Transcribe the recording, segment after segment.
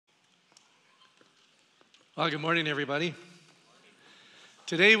Well, good morning, everybody.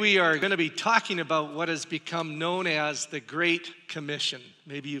 Today we are going to be talking about what has become known as the Great Commission.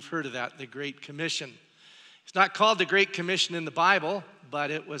 Maybe you've heard of that, the Great Commission. It's not called the Great Commission in the Bible,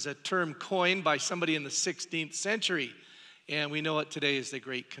 but it was a term coined by somebody in the 16th century, and we know it today as the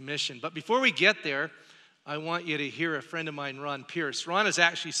Great Commission. But before we get there, I want you to hear a friend of mine, Ron Pierce. Ron has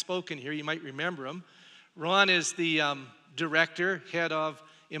actually spoken here. You might remember him. Ron is the director, head of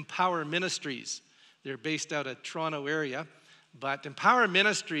Empower Ministries. They're based out of Toronto area, but Empower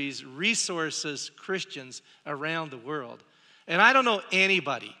Ministries resources Christians around the world. And I don't know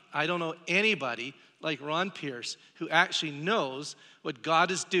anybody like Ron Pierce who actually knows what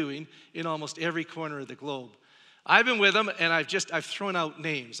God is doing in almost every corner of the globe. I've been with him, and I've thrown out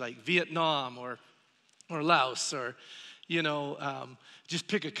names like Vietnam or Laos or, just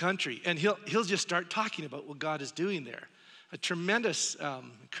pick a country, and he'll just start talking about what God is doing there. A tremendous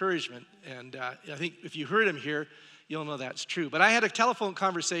encouragement, and I think if you heard him here, you'll know that's true. But I had a telephone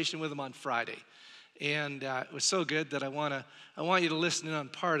conversation with him on Friday, and it was so good that I want you to listen in on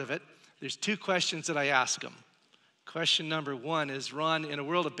part of it. There's two questions that I ask him. Question number one is, Ron, in a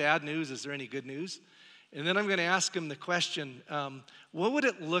world of bad news, is there any good news? And then I'm going to ask him the question, what would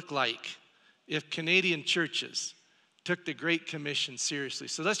it look like if Canadian churches took the Great Commission seriously?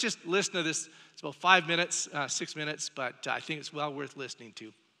 So let's just listen to this. It's about 5 minutes, 6 minutes, but I think it's well worth listening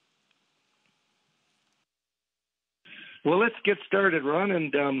to. Well, let's get started, Ron,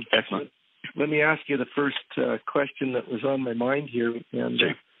 and Excellent. let me ask you the first question that was on my mind here. And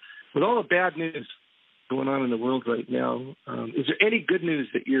with all the bad news going on in the world right now, is there any good news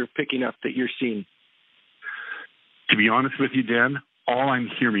that you're picking up, that you're seeing? To be honest with you, Dan, all I'm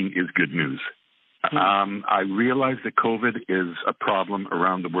hearing is good news. I realize that COVID is a problem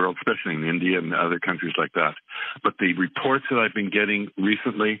around the world, especially in India and other countries like that. But the reports that I've been getting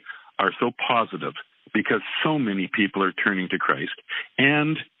recently are so positive because so many people are turning to Christ.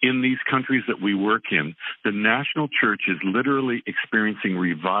 And in these countries that we work in, the national church is literally experiencing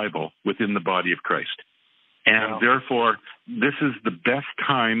revival within the body of Christ. And therefore, this is the best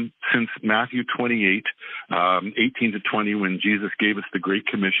time since Matthew 28, 18 to 20, when Jesus gave us the Great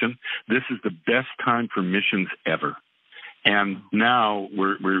Commission. This is the best time for missions ever. And now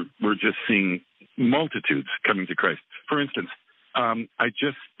we're just seeing multitudes coming to Christ. For instance, I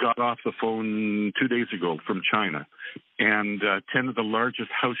just got off the phone 2 days ago from China, and 10 of the largest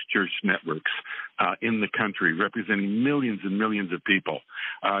house church networks in the country, representing millions and millions of people,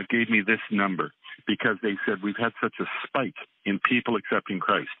 gave me this number because they said we've had such a spike in people accepting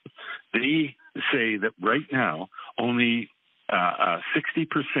Christ. They say that right now only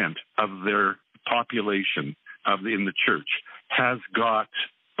 60% of their population in the church has got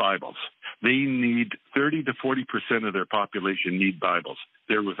Bibles. They need 30 to 40% of their population need Bibles.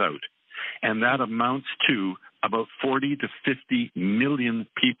 They're without. And that amounts to about 40 to 50 million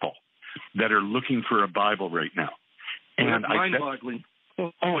people that are looking for a Bible right now. And mind-boggling.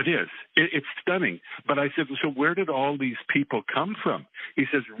 Oh, it is. It's stunning. But I said, so where did all these people come from? He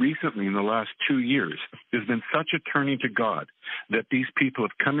says, recently, in the last 2 years, there's been such a turning to God that these people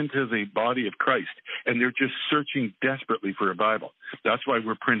have come into the body of Christ, and they're just searching desperately for a Bible. That's why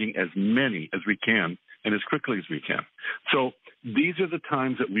we're printing as many as we can and as quickly as we can. So these are the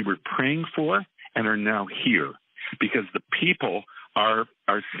times that we were praying for and are now here, because the people are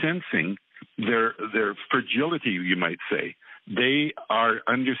sensing their fragility, you might say. They are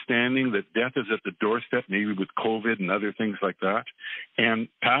understanding that death is at the doorstep, maybe with COVID and other things like that. And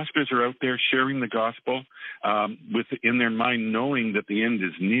pastors are out there sharing the gospel in their mind, knowing that the end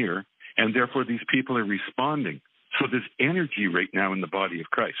is near, and therefore these people are responding. So there's energy right now in the body of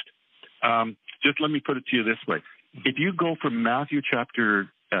Christ. Just let me put it to you this way. If you go from Matthew chapter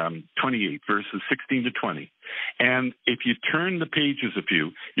 28, verses 16 to 20, and if you turn the pages a few,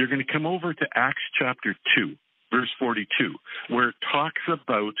 you're going to come over to Acts chapter 2. Verse 42, where it talks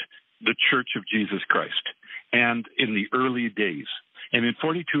about the Church of Jesus Christ and in the early days. And in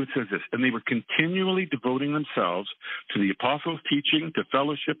 42 it says this, and they were continually devoting themselves to the apostles' teaching, to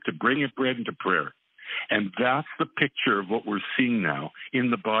fellowship, to breaking of bread, and to prayer. And that's the picture of what we're seeing now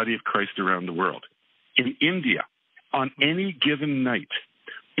in the body of Christ around the world. In India, on any given night,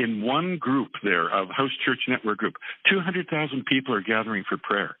 in one group there of House Church Network group, 200,000 people are gathering for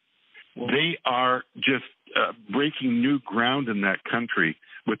prayer. They are just breaking new ground in that country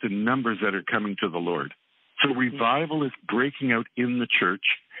with the numbers that are coming to the Lord. So revival is breaking out in the church,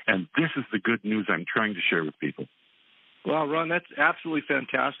 and this is the good news I'm trying to share with people. Well, Ron, that's absolutely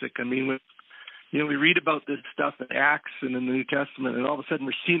fantastic. I mean, we read about this stuff in Acts and in the New Testament, and all of a sudden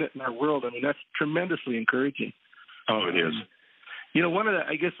we're seeing it in our world. I mean, that's tremendously encouraging. Oh, it is.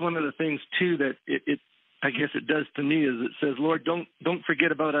 One of the things too that I guess it does to me, is it says, Lord, don't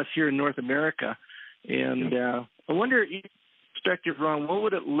forget about us here in North America. And I wonder, in perspective, Ron, what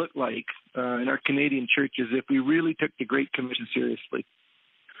would it look like in our Canadian churches if we really took the Great Commission seriously?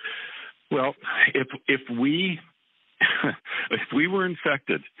 Well, if we if we were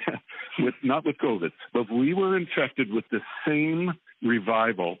infected with, not with COVID, but if we were infected with the same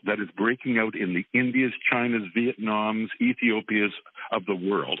revival that is breaking out in the Indias, Chinas, Vietnams, Ethiopias of the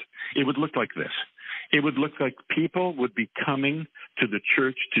world, it would look like this. It would look like people would be coming to the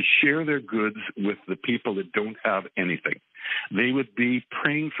church to share their goods with the people that don't have anything. They would be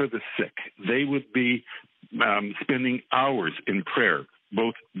praying for the sick. They would be spending hours in prayer,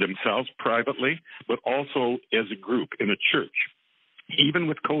 both themselves privately, but also as a group in a church. Even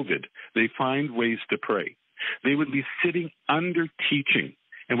with COVID, they find ways to pray. They would be sitting under teaching.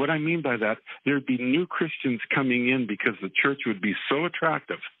 And what I mean by that, there'd be new Christians coming in because the church would be so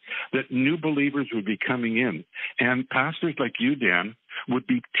attractive that new believers would be coming in. And pastors like you, Dan, would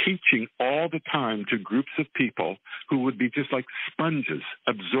be teaching all the time to groups of people who would be just like sponges,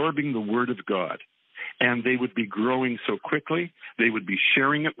 absorbing the Word of God. And they would be growing so quickly. They would be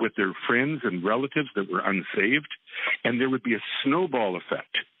sharing it with their friends and relatives that were unsaved. And there would be a snowball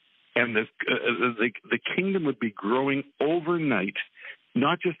effect. And the kingdom would be growing overnight,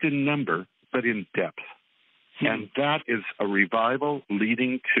 not just in number, but in depth. And that is a revival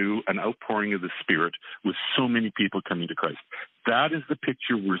leading to an outpouring of the Spirit with so many people coming to Christ. That is the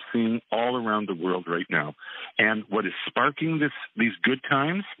picture we're seeing all around the world right now. And what is sparking these good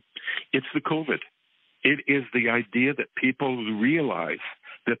times? It's the COVID. It is the idea that people realize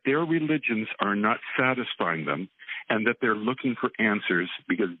that their religions are not satisfying them and that they're looking for answers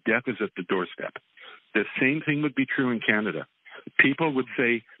because death is at the doorstep. The same thing would be true in Canada. People would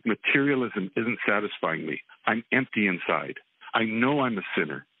say, materialism isn't satisfying me. I'm empty inside. I know I'm a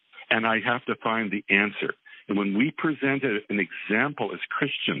sinner, and I have to find the answer. And when we present an example as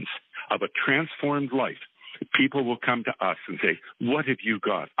Christians of a transformed life, people will come to us and say, what have you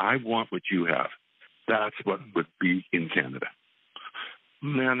got? I want what you have. That's what would be in Canada.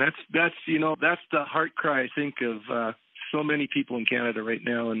 Man, that's the heart cry, I think, of so many people in Canada right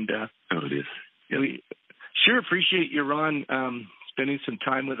now. And it is. We sure appreciate you, Ron, spending some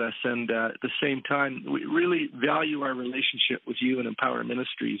time with us. And at the same time, we really value our relationship with you and Empower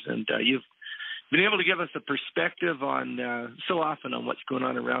Ministries. And you've been able to give us a perspective on so often on what's going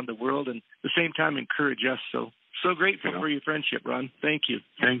on around the world, and at the same time encourage us. So grateful for your friendship, Ron. Thank you.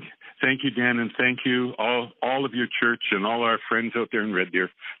 Thank you, Dan, and thank you all of your church and all our friends out there in Red Deer.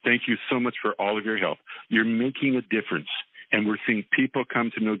 Thank you so much for all of your help. You're making a difference, and we're seeing people come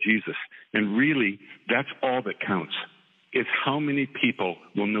to know Jesus. And really, that's all that counts. It's how many people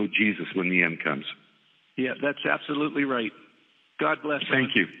will know Jesus when the end comes. Yeah, that's absolutely right. God bless.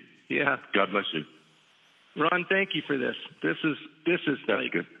 Thank you. Yeah. God bless you. Ron, thank you for this. This is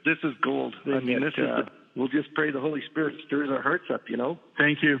good. This is gold. I mean, this is. We'll just pray the Holy Spirit stirs our hearts up.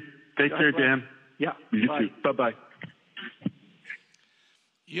 Thank you. Take care, Dan. Yeah. You bye. too. Bye-bye.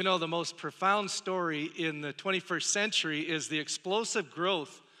 The most profound story in the 21st century is the explosive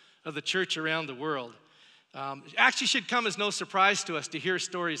growth of the church around the world. It actually should come as no surprise to us to hear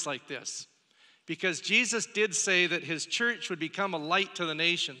stories like this, because Jesus did say that his church would become a light to the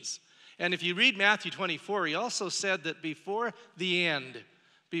nations. And if you read Matthew 24, he also said that before the end,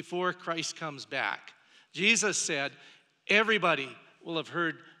 before Christ comes back, Jesus said, everybody will have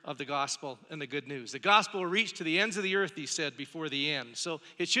heard of the gospel and the good news. The gospel will reach to the ends of the earth, he said, before the end. So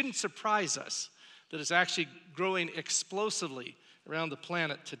it shouldn't surprise us that it's actually growing explosively around the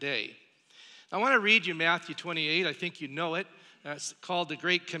planet today. I want to read you Matthew 28. I think you know it. It's called the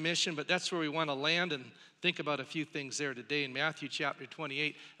Great Commission, but that's where we want to land and think about a few things there today in Matthew chapter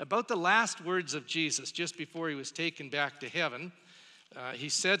 28. About the last words of Jesus just before he was taken back to heaven, he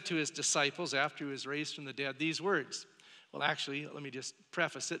said to his disciples after he was raised from the dead these words. Well, actually, let me just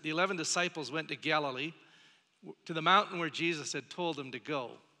preface it. The 11 disciples went to Galilee, to the mountain where Jesus had told them to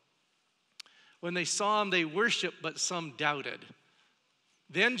go. When they saw him, they worshiped, but some doubted.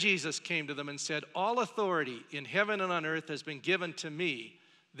 Then Jesus came to them and said, all authority in heaven and on earth has been given to me.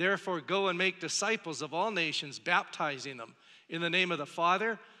 Therefore, go and make disciples of all nations, baptizing them in the name of the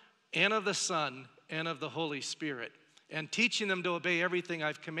Father and of the Son and of the Holy Spirit, and teaching them to obey everything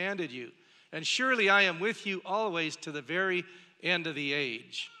I've commanded you. And surely I am with you always to the very end of the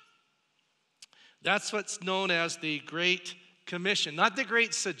age. That's what's known as the Great Commission. Not the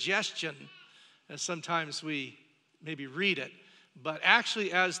Great Suggestion, as sometimes we maybe read it, but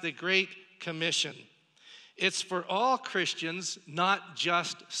actually as the Great Commission. It's for all Christians, not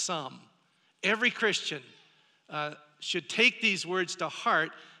just some. Every Christian should take these words to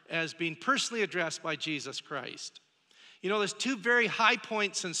heart as being personally addressed by Jesus Christ. You know, there's two very high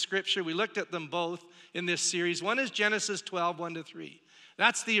points in Scripture. We looked at them both in this series. One is Genesis 12, 1-3.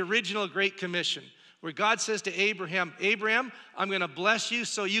 That's the original Great Commission, where God says to Abraham, Abraham, I'm going to bless you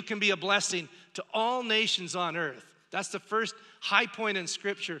so you can be a blessing to all nations on earth. That's the first high point in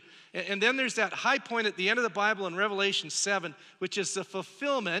Scripture. And then there's that high point at the end of the Bible in Revelation 7, which is the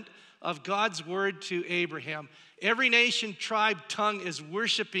fulfillment of God's word to Abraham. Every nation, tribe, tongue is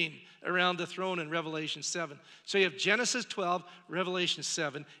worshiping around the throne in Revelation 7. So you have Genesis 12, Revelation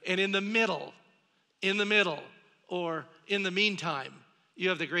 7, and in the middle, or in the meantime, you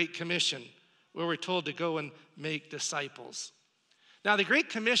have the Great Commission, where we're told to go and make disciples. Now, the Great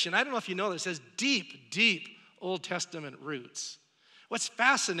Commission, I don't know if you know this, has deep, deep Old Testament roots. What's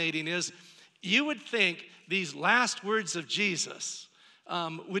fascinating is you would think these last words of Jesus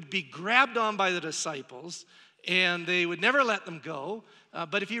would be grabbed on by the disciples, and they would never let them go.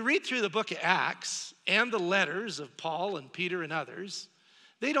 But if you read through the book of Acts and the letters of Paul and Peter and others,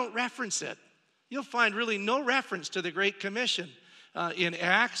 they don't reference it. You'll find really no reference to the Great Commission in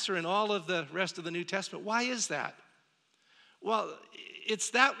Acts or in all of the rest of the New Testament. Why is that? Well,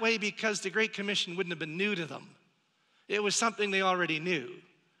 it's that way because the Great Commission wouldn't have been new to them. It was something they already knew.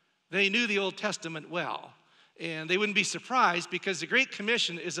 They knew the Old Testament well. And they wouldn't be surprised because the Great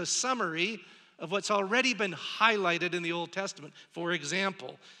Commission is a summary of what's already been highlighted in the Old Testament. For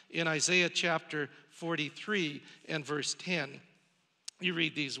example, in Isaiah chapter 43 and verse 10, you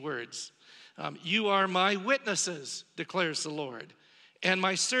read these words. You are my witnesses, declares the Lord, and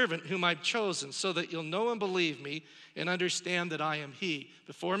my servant whom I've chosen, so that you'll know and believe me and understand that I am he.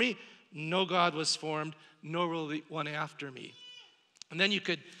 Before me, no God was formed, nor will be one after me. And then you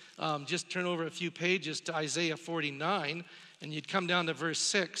could just turn over a few pages to Isaiah 49, and you'd come down to verse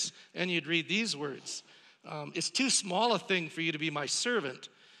 6, and you'd read these words. It's too small a thing for you to be my servant,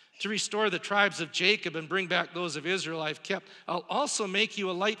 to restore the tribes of Jacob and bring back those of Israel I've kept. I'll also make you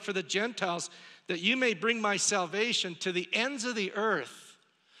a light for the Gentiles, that you may bring my salvation to the ends of the earth.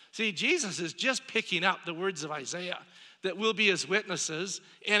 See, Jesus is just picking up the words of Isaiah, that we'll be his witnesses,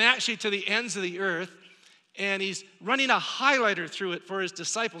 and actually to the ends of the earth. And he's running a highlighter through it for his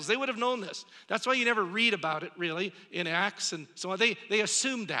disciples. They would have known this. That's why you never read about it, really, in Acts and so on. They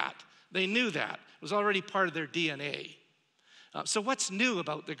assumed that. They knew that. It was already part of their DNA. So what's new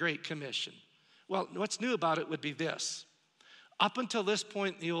about the Great Commission? Well, what's new about it would be this. Up until this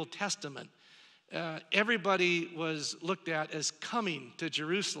point in the Old Testament, everybody was looked at as coming to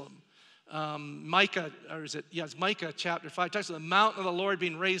Jerusalem. Micah chapter 5 talks about the mountain of the Lord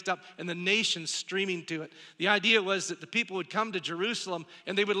being raised up and the nations streaming to it. The idea was that the people would come to Jerusalem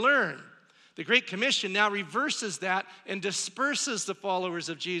and they would learn. The Great Commission now reverses that and disperses the followers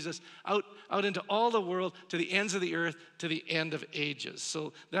of Jesus out into all the world, to the ends of the earth, to the end of ages.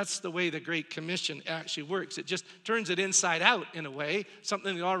 So that's the way the Great Commission actually works. It just turns it inside out in a way,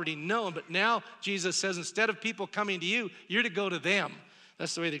 something they already know. But now Jesus says, instead of people coming to you, you're to go to them.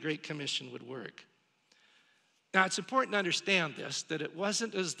 That's the way the Great Commission would work. Now, it's important to understand this, that it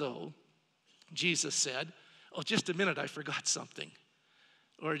wasn't as though Jesus said, oh, just a minute, I forgot something.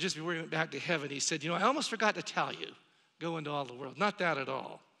 Or just before he went back to heaven, he said, I almost forgot to tell you, go into all the world. Not that at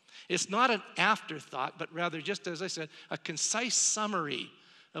all. It's not an afterthought, but rather, just as I said, a concise summary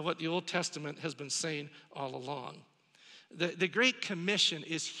of what the Old Testament has been saying all along. The Great Commission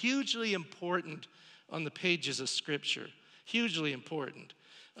is hugely important on the pages of Scripture. Hugely important.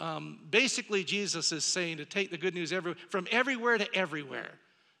 Basically, Jesus is saying to take the good news from everywhere to everywhere.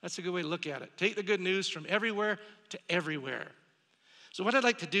 That's a good way to look at it. Take the good news from everywhere to everywhere. So what I'd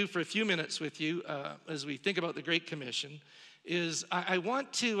like to do for a few minutes with you as we think about the Great Commission is I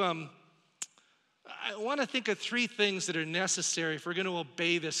want to think of three things that are necessary if we're going to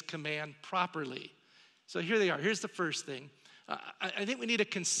obey this command properly. So here they are. Here's the first thing. I think we need to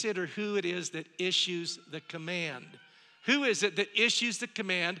consider who it is that issues the command. Who is it that issues the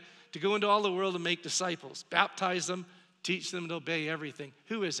command to go into all the world and make disciples, baptize them, teach them to obey everything?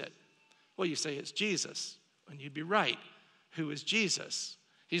 Who is it? Well, you say it's Jesus, and you'd be right. Who is Jesus?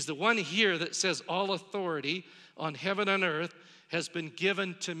 He's the one here that says all authority on heaven and earth has been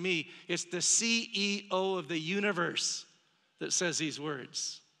given to me. It's the CEO of the universe that says these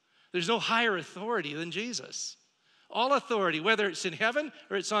words. There's no higher authority than Jesus. All authority, whether it's in heaven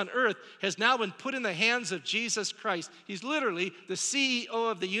or it's on earth, has now been put in the hands of Jesus Christ. He's literally the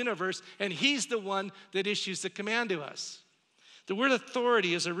CEO of the universe, and he's the one that issues the command to us. The word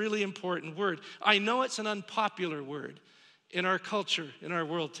authority is a really important word. I know it's an unpopular word in our culture, in our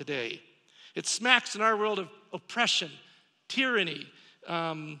world today. It smacks in our world of oppression, tyranny,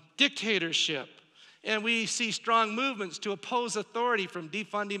 dictatorship. And we see strong movements to oppose authority, from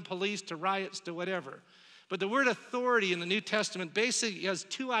defunding police to riots to whatever. But the word authority in the New Testament basically has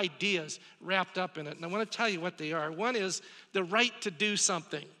two ideas wrapped up in it. And I want to tell you what they are. One is the right to do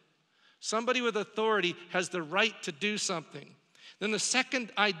something. Somebody with authority has the right to do something. Then the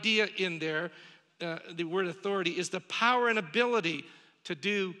second idea in there, the word authority, is the power and ability to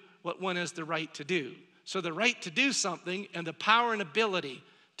do what one has the right to do. So the right to do something and the power and ability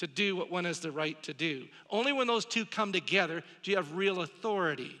to do what one has the right to do. Only when those two come together do you have real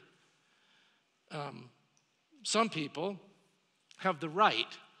authority. Some people have the right,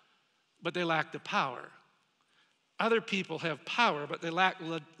 but they lack the power. Other people have power, but they lack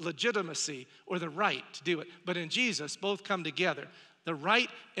legitimacy or the right to do it. But in Jesus, both come together, the right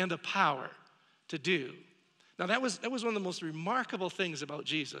and the power to do. Now, that was one of the most remarkable things about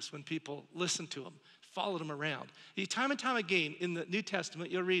Jesus when people listened to him, followed him around. Time and time again in the New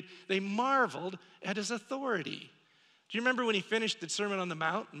Testament, you'll read, they marveled at his authority. Do you remember when he finished the Sermon on the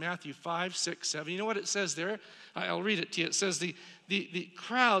Mount in Matthew 5, 6, 7? You know what it says there? I'll read it to you. It says, the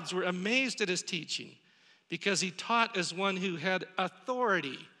crowds were amazed at his teaching because he taught as one who had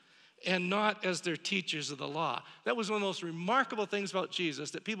authority and not as their teachers of the law. That was one of the most remarkable things about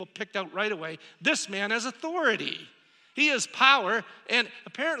Jesus that people picked out right away. This man has authority. He has power, and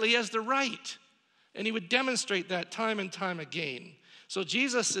apparently he has the right. And he would demonstrate that time and time again. So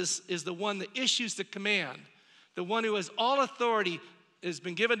Jesus is the one that issues the command. The one who has all authority has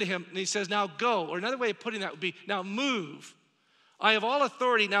been given to him. And he says, now go. Or another way of putting that would be, now move. I have all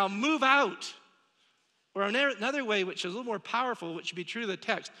authority, now move out. Or another way, which is a little more powerful, which would be true of the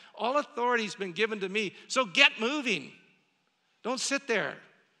text, all authority has been given to me, so get moving. Don't sit there.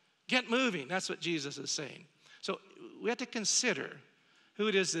 Get moving. That's what Jesus is saying. So we have to consider who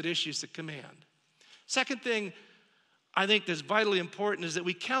it is that issues the command. Second thing I think that's vitally important is that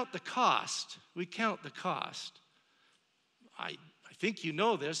we count the cost. We count the cost. I think you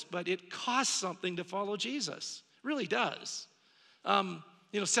know this, but it costs something to follow Jesus. It really does.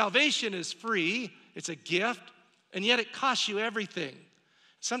 Salvation is free. It's a gift, and yet it costs you everything.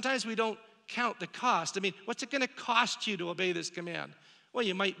 Sometimes we don't count the cost. I mean, what's it going to cost you to obey this command? Well,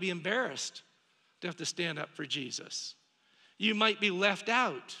 you might be embarrassed to have to stand up for Jesus. You might be left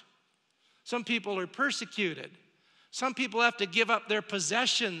out. Some people are persecuted. Some people have to give up their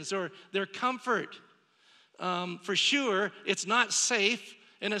possessions or their comfort. For sure, it's not safe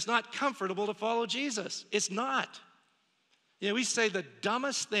and it's not comfortable to follow Jesus. It's not. We say the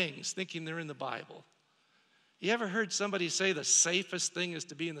dumbest things thinking they're in the Bible. You ever heard somebody say the safest thing is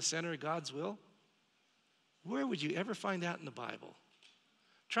to be in the center of God's will? Where would you ever find that in the Bible?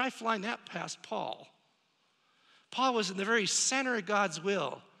 Try flying that past Paul. Paul was in the very center of God's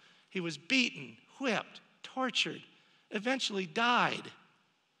will. He was beaten, whipped, tortured, eventually died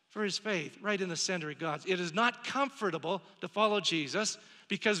for his faith right in the center of God's. It is not comfortable to follow Jesus,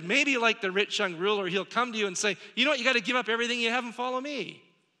 because maybe like the rich young ruler, he'll come to you and say, you know what, you got to give up everything you have and follow me.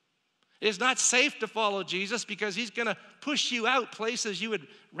 It's not safe to follow Jesus because he's going to push you out places you would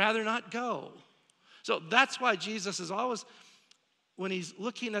rather not go. So that's why Jesus is always, when he's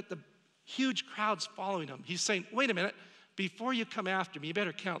looking at the huge crowds following him, he's saying, wait a minute, before you come after me, you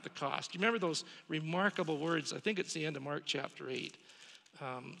better count the cost. You remember those remarkable words? I think it's the end of Mark chapter 8.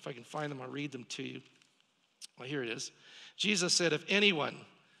 If I can find them, I'll read them to you. Well, here it is. Jesus said, if anyone,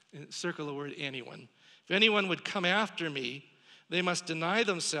 circle the word anyone, if anyone would come after me, they must deny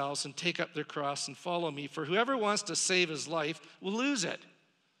themselves and take up their cross and follow me. For whoever wants to save his life will lose it.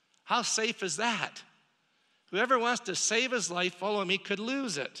 How safe is that? Whoever wants to save his life, follow me, could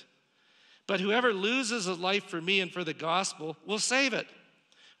lose it. But whoever loses his life for me and for the gospel will save it.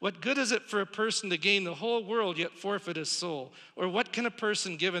 What good is it for a person to gain the whole world yet forfeit his soul? Or what can a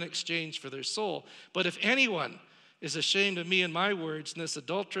person give in exchange for their soul? But if anyone is ashamed of me and my words in this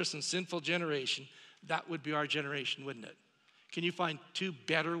adulterous and sinful generation, that would be our generation, wouldn't it? Can you find two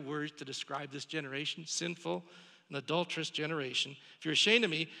better words to describe this generation? Sinful and adulterous generation. If you're ashamed of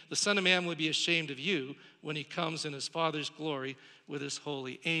me, the Son of Man will be ashamed of you when he comes in his Father's glory with his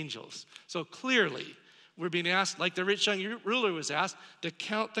holy angels. So clearly, we're being asked, like the rich young ruler was asked, to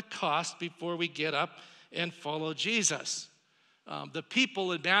count the cost before we get up and follow Jesus. The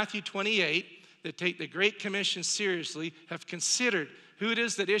people in Matthew 28 that take the Great Commission seriously have considered who it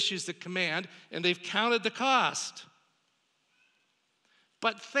is that issues the command, and they've counted the cost.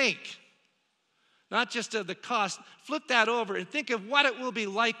 But think, not just of the cost, flip that over and think of what it will be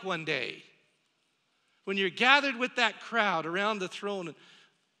like one day when you're gathered with that crowd around the throne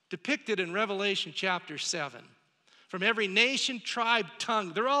depicted in Revelation chapter 7. From every nation, tribe,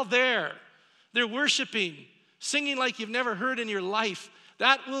 tongue, they're all there. They're worshiping, singing like you've never heard in your life.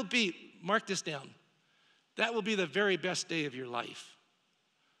 That will be, mark this down, That will be the very best day of your life.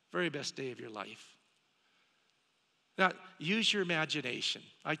 Very best day of your life. Now, use your imagination.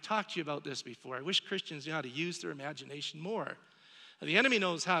 I talked to you about this before. I wish Christians knew how to use their imagination more. The enemy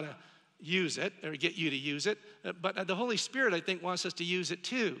knows how to use it, or get you to use it, but the Holy Spirit, I think, wants us to use it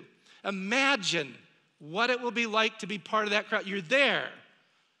too. Imagine what it will be like to be part of that crowd. You're there.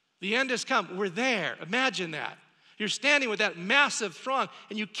 The end has come. We're there. Imagine that. You're standing with that massive throng,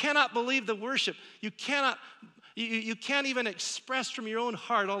 and you cannot believe the worship. You can't even express from your own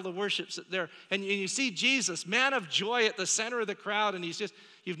heart all the worships there. And you see Jesus, man of joy, at the center of the crowd, and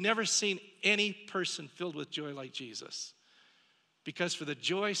you've never seen any person filled with joy like Jesus. Because for the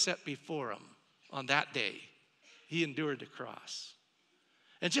joy set before him on that day, he endured the cross.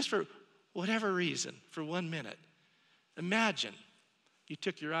 And just for whatever reason, for 1 minute, imagine you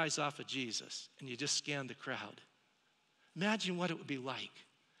took your eyes off of Jesus and you just scanned the crowd. Imagine what it would be like.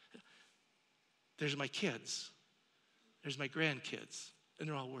 There's my kids. There's my grandkids. And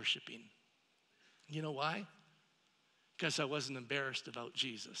they're all worshiping. You know why? Because I wasn't embarrassed about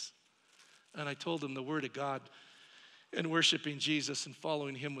Jesus. And I told them the Word of God and worshiping Jesus and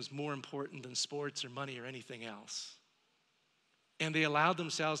following him was more important than sports or money or anything else. And they allowed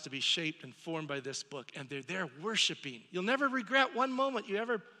themselves to be shaped and formed by this book. And they're there worshiping. You'll never regret one moment you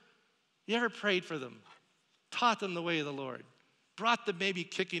ever prayed for them, taught them the way of the Lord, brought them maybe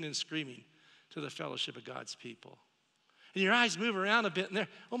kicking and screaming to the fellowship of God's people. And your eyes move around a bit and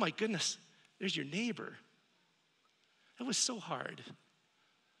oh my goodness, there's your neighbor. It was so hard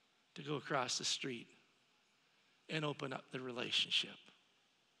to go across the street and open up the relationship.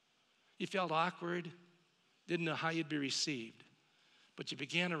 You felt awkward, didn't know how you'd be received, but you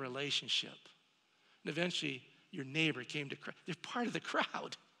began a relationship. And eventually, your neighbor came to Christ. They're part of the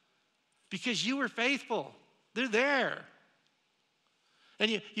crowd because you were faithful. They're there.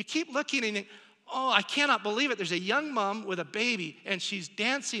 And you keep looking and you think, oh, I cannot believe it. There's a young mom with a baby, and she's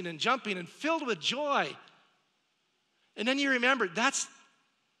dancing and jumping and filled with joy. And then you remember, that's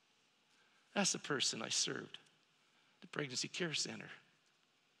the person I served. The pregnancy care center.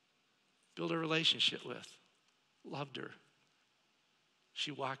 Built a relationship with. Loved her.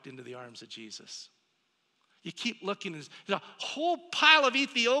 She walked into the arms of Jesus. You keep looking, there's a whole pile of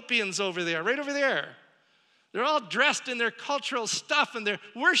Ethiopians over there, right over there. They're all dressed in their cultural stuff, and they're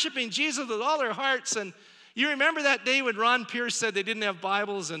worshiping Jesus with all their hearts. And you remember that day when Ron Pierce said they didn't have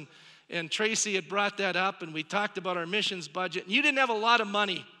Bibles, and Tracy had brought that up, and we talked about our missions budget. And you didn't have a lot of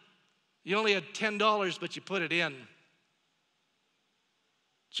money. You only had $10, but you put it in.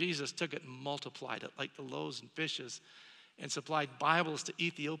 Jesus took it and multiplied it like the loaves and fishes and supplied Bibles to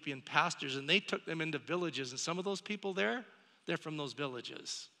Ethiopian pastors, and they took them into villages. And some of those people there, they're from those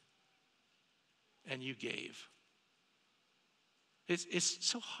villages. And you gave. It's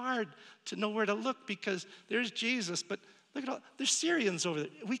so hard to know where to look because there's Jesus, but look at all, there's Syrians over there.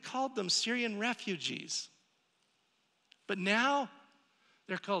 We called them Syrian refugees. But now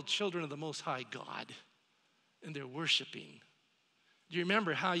they're called children of the Most High God, and they're worshiping. Do you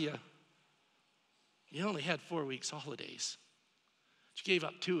remember how you only had 4 weeks holidays? You gave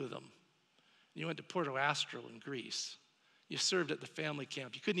up 2 of them. You went to Porto Astro in Greece. You served at the family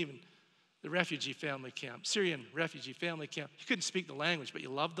camp. You couldn't even, the refugee family camp, Syrian refugee family camp. You couldn't speak the language, but you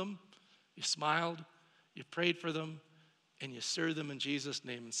loved them. You smiled. You prayed for them. And you served them in Jesus'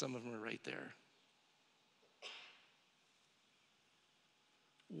 name, and some of them are right there.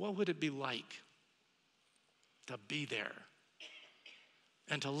 What would it be like to be there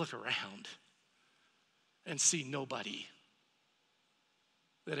and to look around and see nobody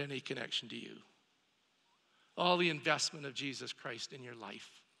that had any connection to you? All the investment of Jesus Christ in your life,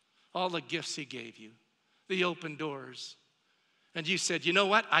 all the gifts he gave you, the open doors. And you said, you know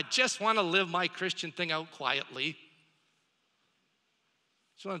what? I just want to live my Christian thing out quietly.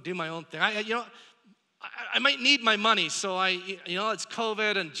 Just want to do my own thing. I might need my money, so it's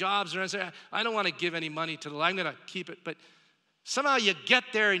COVID and jobs. I don't want to give any money to the Lord. I'm going to keep it. But somehow you get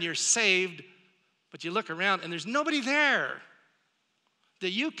there and you're saved, but you look around and there's nobody there that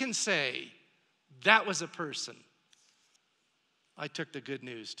you can say, that was a person I took the good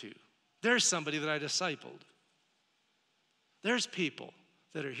news to. There's somebody that I discipled. There's people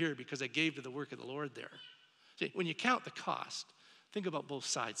that are here because I gave to the work of the Lord there. See, when you count the cost, think about both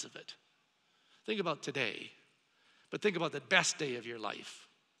sides of it. Think about today, but think about the best day of your life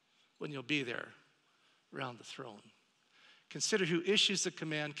when you'll be there around the throne. Consider who issues the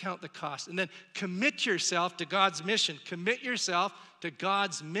command, count the cost, and then commit yourself to God's mission. Commit yourself to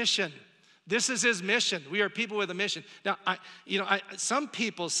God's mission. This is his mission. We are people with a mission. Now, some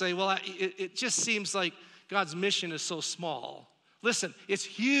people say, well, it just seems like God's mission is so small. Listen, it's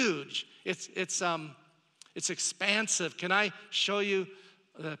huge. It's It's expansive. Can I show you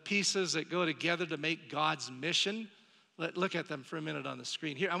the pieces that go together to make God's mission? Look at them for a minute on the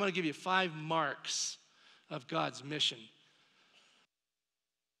screen. Here, I'm going to give you 5 marks of God's mission.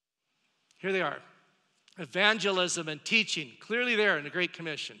 Here they are. Evangelism and teaching, clearly there in the Great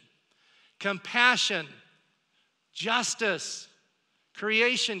Commission. Compassion, justice,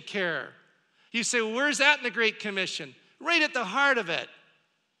 creation care. You say, well, where's that in the Great Commission? Right at the heart of it.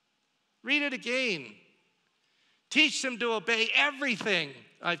 Read it again. Teach them to obey everything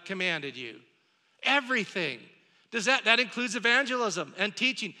I've commanded you. Everything. That includes evangelism and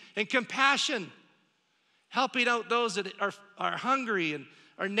teaching and compassion. Helping out those that are hungry and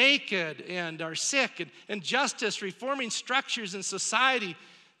are naked and are sick, and justice, reforming structures in society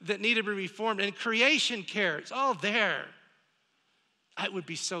that need to be reformed, and creation care. It's all there. It would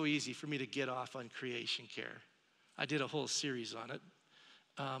be so easy for me to get off on creation care. I did a whole series on it.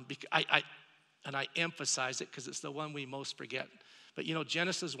 And I emphasize it because it's the one we most forget. But you know,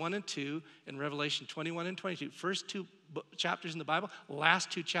 Genesis 1 and 2 and Revelation 21 and 22, first 2 chapters in the Bible, last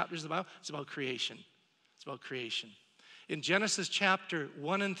 2 chapters in the Bible, it's about creation. It's about creation. In Genesis chapter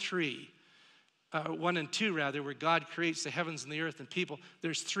 1 and 3, 1 and 2 rather, where God creates the heavens and the earth and people,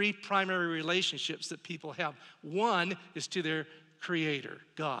 there's 3 primary relationships that people have. One is to their creator,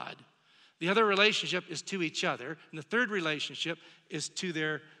 God. The other relationship is to each other, and the third relationship is to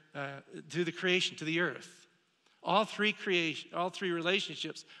the creation, to the earth. All three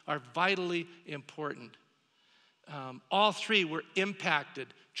relationships are vitally important. All 3 were impacted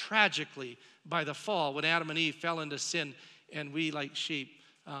tragically by the fall when Adam and Eve fell into sin, and we, like sheep,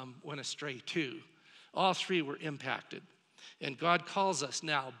 went astray too. All 3 were impacted. And God calls us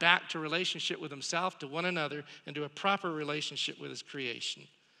now back to relationship with himself, to one another, and to a proper relationship with his creation.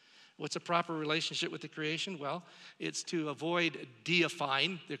 What's a proper relationship with the creation? Well, it's to avoid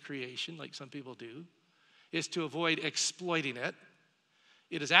deifying the creation, like some people do. It's to avoid exploiting it.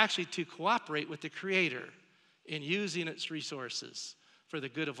 It is actually to cooperate with the Creator in using its resources for the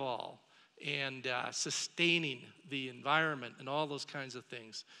good of all, and sustaining the environment and all those kinds of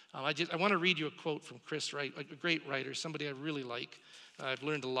things. I want to read you a quote from Chris Wright, a great writer, somebody I really like. I've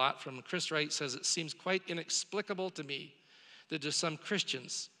learned a lot from. Chris Wright says, "It seems quite inexplicable to me that to some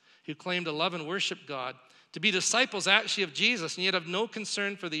Christians who claim to love and worship God, to be disciples actually of Jesus, and yet have no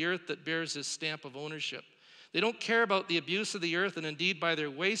concern for the earth that bears his stamp of ownership. They don't care about the abuse of the earth, and indeed by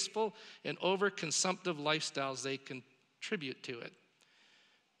their wasteful and over-consumptive lifestyles, they contribute to it."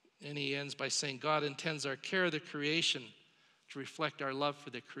 And he ends by saying, God intends our care of the creation to reflect our love for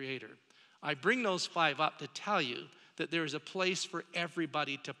the Creator. I bring those 5 up to tell you that there is a place for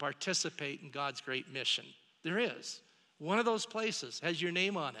everybody to participate in God's great mission. There is. One of those places has your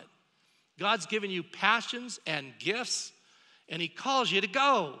name on it. God's given you passions and gifts, and he calls you to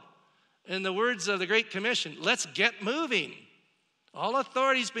go. In the words of the Great Commission, let's get moving. All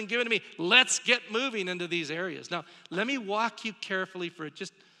authority has been given to me. Let's get moving into these areas. Now, let me walk you carefully for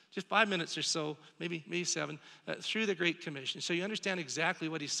just 5 minutes or so, maybe 7, through the Great Commission, so you understand exactly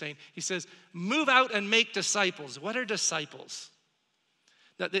what he's saying. He says, move out and make disciples. What are disciples?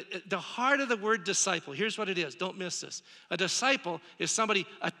 The heart of the word disciple, here's what it is. Don't miss this. A disciple is somebody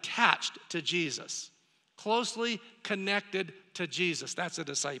attached to Jesus, closely connected to Jesus. That's a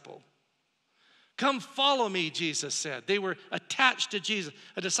disciple. Come follow me, Jesus said. They were attached to Jesus.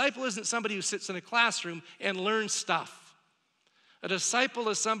 A disciple isn't somebody who sits in a classroom and learns stuff. A disciple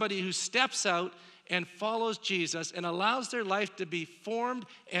is somebody who steps out and follows Jesus and allows their life to be formed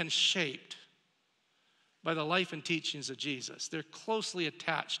and shaped by the life and teachings of Jesus. They're closely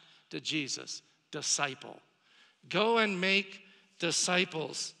attached to Jesus. Disciple. Go and make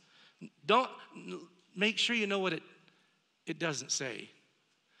disciples. Don't make sure you know what it doesn't say.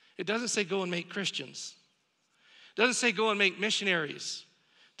 It doesn't say go and make Christians. It doesn't say go and make missionaries.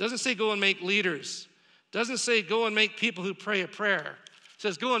 It doesn't say go and make leaders. It doesn't say go and make people who pray a prayer. It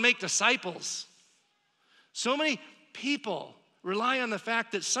says go and make disciples. So many people rely on the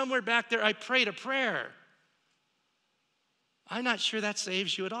fact that somewhere back there I prayed a prayer. I'm not sure that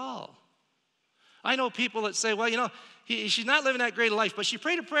saves you at all. I know people that say, well, you know, she's not living that great a life, but she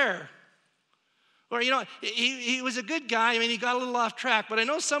prayed a prayer. Or, you know, he was a good guy. I mean, he got a little off track, but I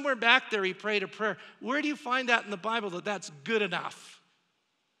know somewhere back there he prayed a prayer. Where do you find that in the Bible that that's good enough?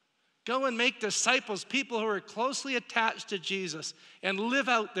 Go and make disciples, people who are closely attached to Jesus and live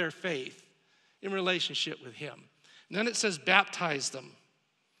out their faith in relationship with him. And then it says baptize them.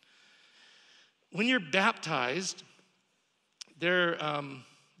 When you're baptized, there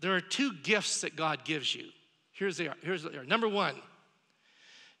are 2 gifts that God gives you. Here's what they are. Number 1,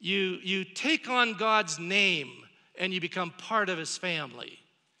 you take on God's name and you become part of his family.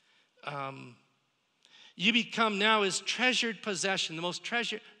 You become now his treasured possession, the most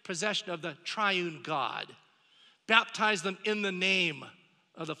treasured possession of the triune God. Baptize them in the name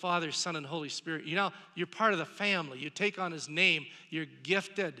of the Father, Son, and Holy Spirit. You're part of the family. You take on his name. You're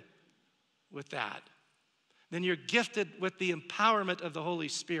gifted with that. Then you're gifted with the empowerment of the Holy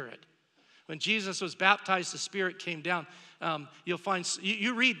Spirit. When Jesus was baptized, the Spirit came down. You'll find,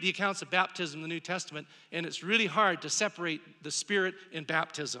 you read the accounts of baptism in the New Testament, and it's really hard to separate the Spirit and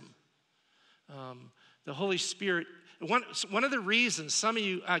baptism. The Holy Spirit, one of the reasons some of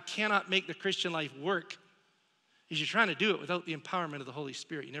you cannot make the Christian life work is you're trying to do it without the empowerment of the Holy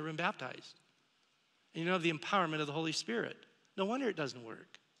Spirit. You've never been baptized. And you don't have the empowerment of the Holy Spirit. No wonder it doesn't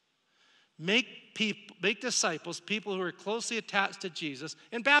work. Make disciples, people who are closely attached to Jesus,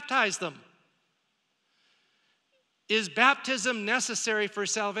 and baptize them. Is baptism necessary for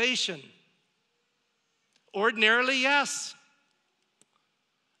salvation? Ordinarily, yes.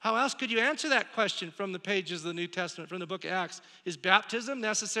 How else could you answer that question from the pages of the New Testament, from the book of Acts? Is baptism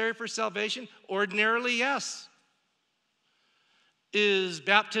necessary for salvation? Ordinarily, yes. Is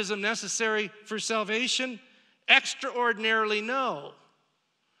baptism necessary for salvation? Extraordinarily, no.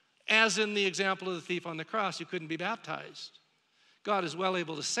 As in the example of the thief on the cross who couldn't be baptized. God is well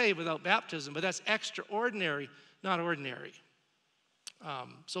able to save without baptism, but that's extraordinary, not ordinary.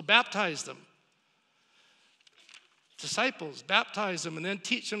 So baptize them. Disciples, baptize them, and then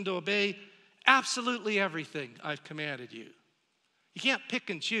teach them to obey absolutely everything I've commanded you. You can't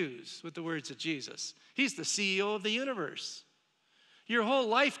pick and choose with the words of Jesus. He's the CEO of the universe. Your whole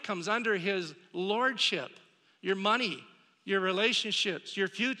life comes under his lordship. Your money, your relationships, your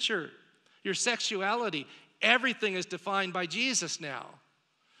future, your sexuality, everything is defined by Jesus now.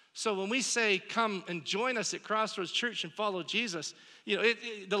 So when we say, come and join us at Crossroads Church and follow Jesus,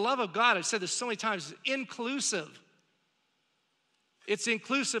 the love of God, I've said this so many times, is inclusive. It's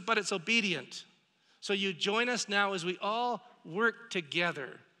inclusive, but it's obedient. So you join us now as we all work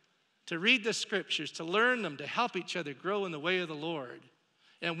together to read the scriptures, to learn them, to help each other grow in the way of the Lord.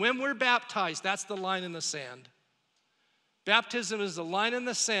 And when we're baptized, that's the line in the sand. Baptism is the line in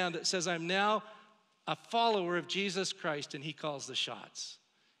the sand that says, I'm now a follower of Jesus Christ, and he calls the shots.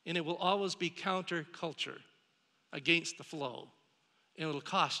 And it will always be counterculture, against the flow. And it'll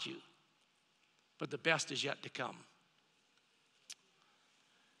cost you. But the best is yet to come.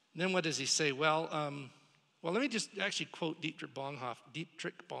 And then what does he say? Well, let me just actually quote Dietrich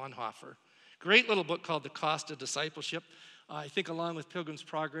Bonhoeffer. Great little book called The Cost of Discipleship. I think along with Pilgrim's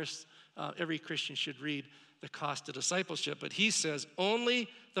Progress, every Christian should read The Cost of Discipleship. But he says, only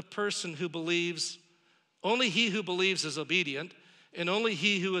he who believes is obedient, and only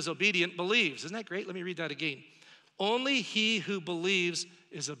he who is obedient believes. Isn't that great? Let me read that again. Only he who believes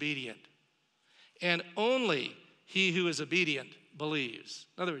is obedient, and only he who is obedient believes.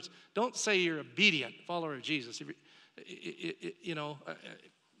 In other words, don't say you're obedient follower of Jesus.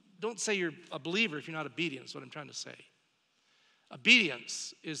 Don't say you're a believer if you're not obedient, is what I'm trying to say.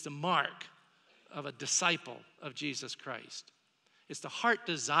 Obedience is the mark of a disciple of Jesus Christ. It's the heart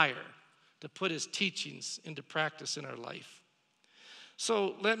desire to put his teachings into practice in our life.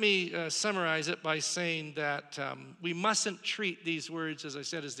 So let me summarize it by saying that we mustn't treat these words, as I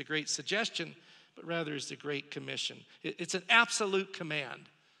said, as the great suggestion, but rather as the great commission. It's an absolute command.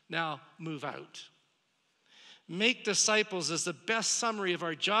 Now move out. Make disciples is the best summary of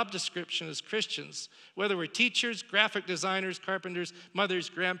our job description as Christians, whether we're teachers, graphic designers, carpenters, mothers,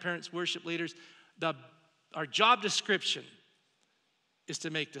 grandparents, worship leaders. Our job description is to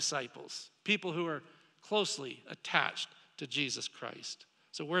make disciples, people who are closely attached to Jesus Christ.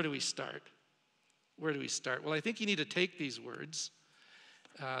 So where do we start? Where do we start? Well, I think you need to take these words,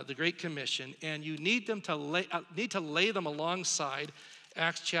 the Great Commission, and you need to lay them alongside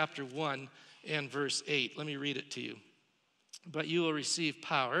Acts chapter 1 and verse 8. Let me read it to you. But you will receive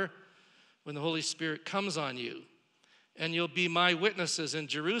power when the Holy Spirit comes on you, and you'll be my witnesses in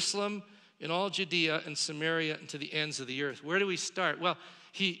Jerusalem, in all Judea and Samaria, and to the ends of the earth. Where do we start? Well,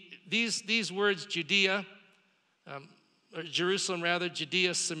 these words, Judea, or Jerusalem rather,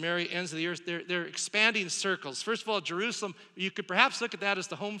 Judea, Samaria, ends of the earth, they're expanding circles. First of all, Jerusalem, you could perhaps look at that as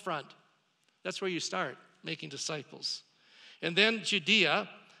the home front. That's where you start making disciples. And then Judea,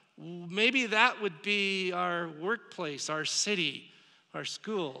 maybe that would be our workplace, our city, our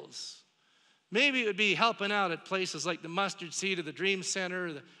schools. Maybe it would be helping out at places like the Mustard Seed or the Dream Center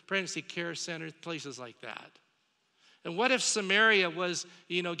or the Pregnancy Care Center, places like that. And what if Samaria was,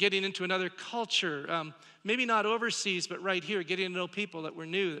 getting into another culture, maybe not overseas, but right here, getting to know people that were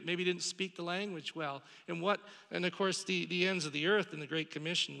new, that maybe didn't speak the language well. And of course, the ends of the earth and the Great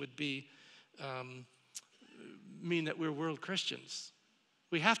Commission would be, mean that we're world Christians.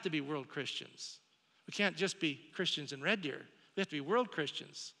 We have to be world Christians. We can't just be Christians in Red Deer. We have to be world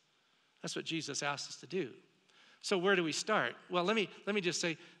Christians. That's what Jesus asked us to do. So where do we start? Well, let me just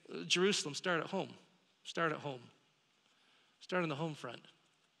say, Jerusalem, start at home. Start at home. Start on the home front.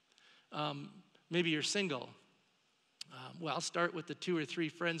 Maybe you're single. Well, start with the 2 or 3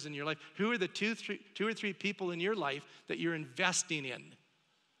 friends in your life. Who are the 2 or 3 people in your life that you're investing in?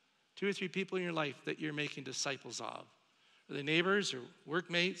 2 or 3 people in your life that you're making disciples of. Are they neighbors or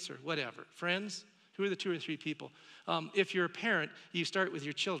workmates or whatever? Friends? Who are the 2 or 3 people? If you're a parent, you start with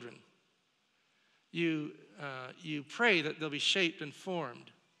your children. You pray that they'll be shaped and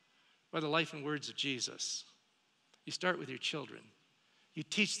formed by the life and words of Jesus. You start with your children. You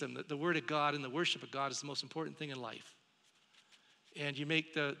teach them that the Word of God and the worship of God is the most important thing in life. And you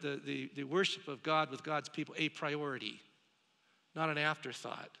make the worship of God with God's people a priority, not an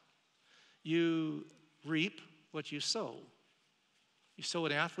afterthought. You reap what you sow. You sow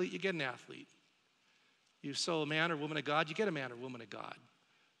an athlete, you get an athlete. You sow a man or woman of God, you get a man or woman of God.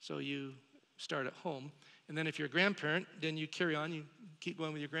 So you start at home. And then if you're a grandparent, then you carry on, you keep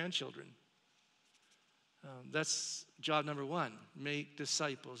going with your grandchildren. That's job number 1, make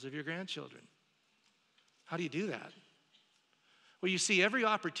disciples of your grandchildren. How do you do that? Well, you see, every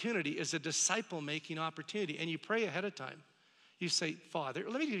opportunity is a disciple-making opportunity, and you pray ahead of time. You say, Father,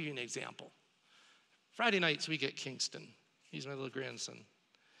 let me give you an example. Friday nights we get Kingston. He's my little grandson.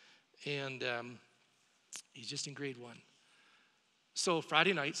 And he's just in grade 1. So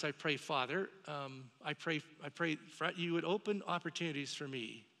Friday nights I pray, Father, I pray you would open opportunities for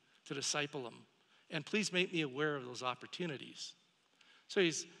me to disciple him. And please make me aware of those opportunities. So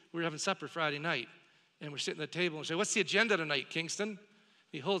we're having supper Friday night, and we're sitting at the table and say, what's the agenda tonight, Kingston?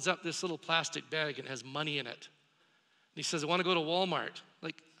 He holds up this little plastic bag and has money in it. And he says, I want to go to Walmart.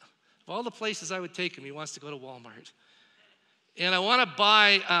 Like, of all the places I would take him, he wants to go to Walmart. And I want to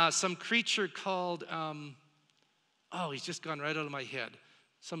buy some creature called, he's just gone right out of my head.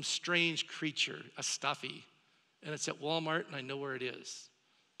 Some strange creature, a stuffy. And it's at Walmart, and I know where it is.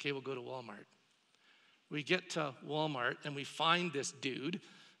 Okay, we'll go to Walmart. We get to Walmart, and we find this dude,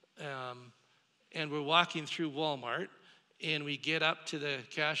 and we're walking through Walmart, and we get up to the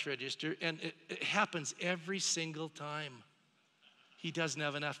cash register, and it happens every single time. He doesn't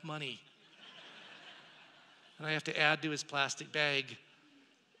have enough money. And I have to add to his plastic bag,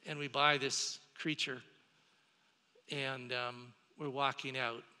 and we buy this creature, and we're walking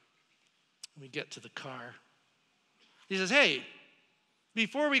out. We get to the car. He says, hey,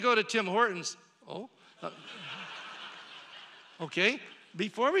 before we go to Tim Hortons, okay,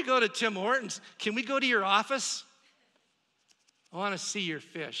 before we go to Tim Hortons, can we go to your office? I want to see your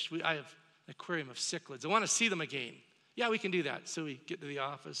fish. I have an aquarium of cichlids. I want to see them again. Yeah, we can do that. So we get to the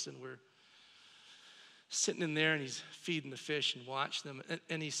office, and we're sitting in there, and he's feeding the fish and watching them.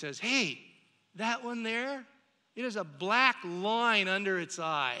 And he says, hey, that one there, it has a black line under its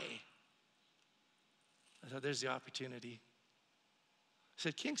eye. I thought, there's the opportunity. I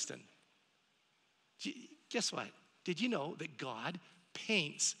said, Kingston, guess what? Did you know that God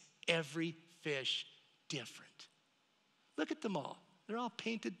paints every fish different? Look at them all. They're all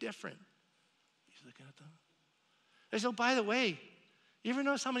painted different. He's looking at them. I said, by the way, you ever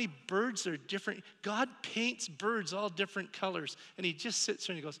notice how many birds are different? God paints birds all different colors. And he just sits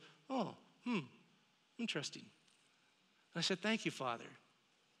there and he goes, interesting. And I said, thank you, Father.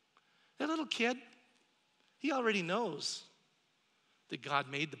 That little kid, he already knows that God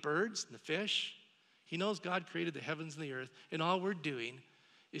made the birds and the fish. He knows God created the heavens and the earth. And all we're doing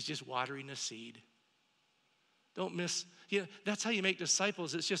is just watering a seed. Don't miss. That's how you make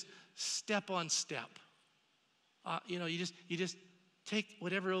disciples. It's just step on step. You just take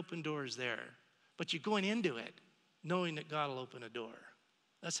whatever open door is there. But you're going into it knowing that God will open a door.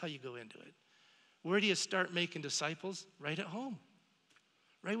 That's how you go into it. Where do you start making disciples? Right at home.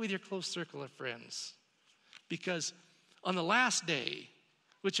 Right with your close circle of friends. Because on the last day,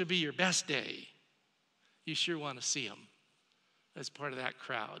 which will be your best day, you sure want to see them as part of that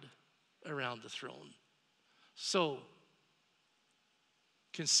crowd around the throne. So,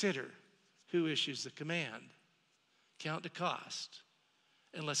 consider who issues the command. Count the cost.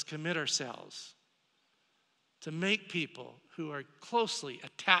 And let's commit ourselves to make people who are closely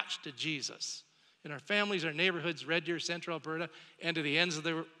attached to Jesus in our families, our neighborhoods, Red Deer, Central Alberta, and to the ends of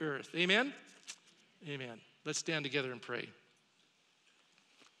the earth. Amen? Amen. Let's stand together and pray.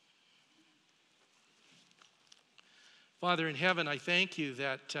 Father in heaven, I thank you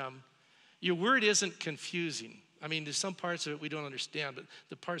that your word isn't confusing. I mean, there's some parts of it we don't understand, but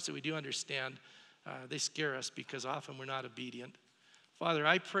the parts that we do understand, they scare us because often we're not obedient. Father,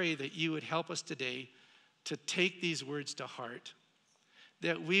 I pray that you would help us today to take these words to heart,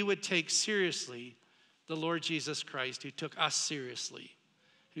 that we would take seriously the Lord Jesus Christ, who took us seriously,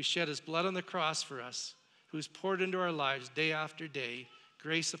 who shed his blood on the cross for us, who's poured into our lives day after day,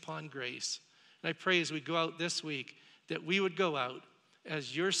 grace upon grace. And I pray as we go out this week that we would go out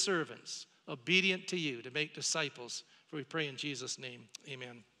as your servants, obedient to you to make disciples. For we pray in Jesus' name,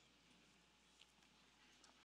 amen.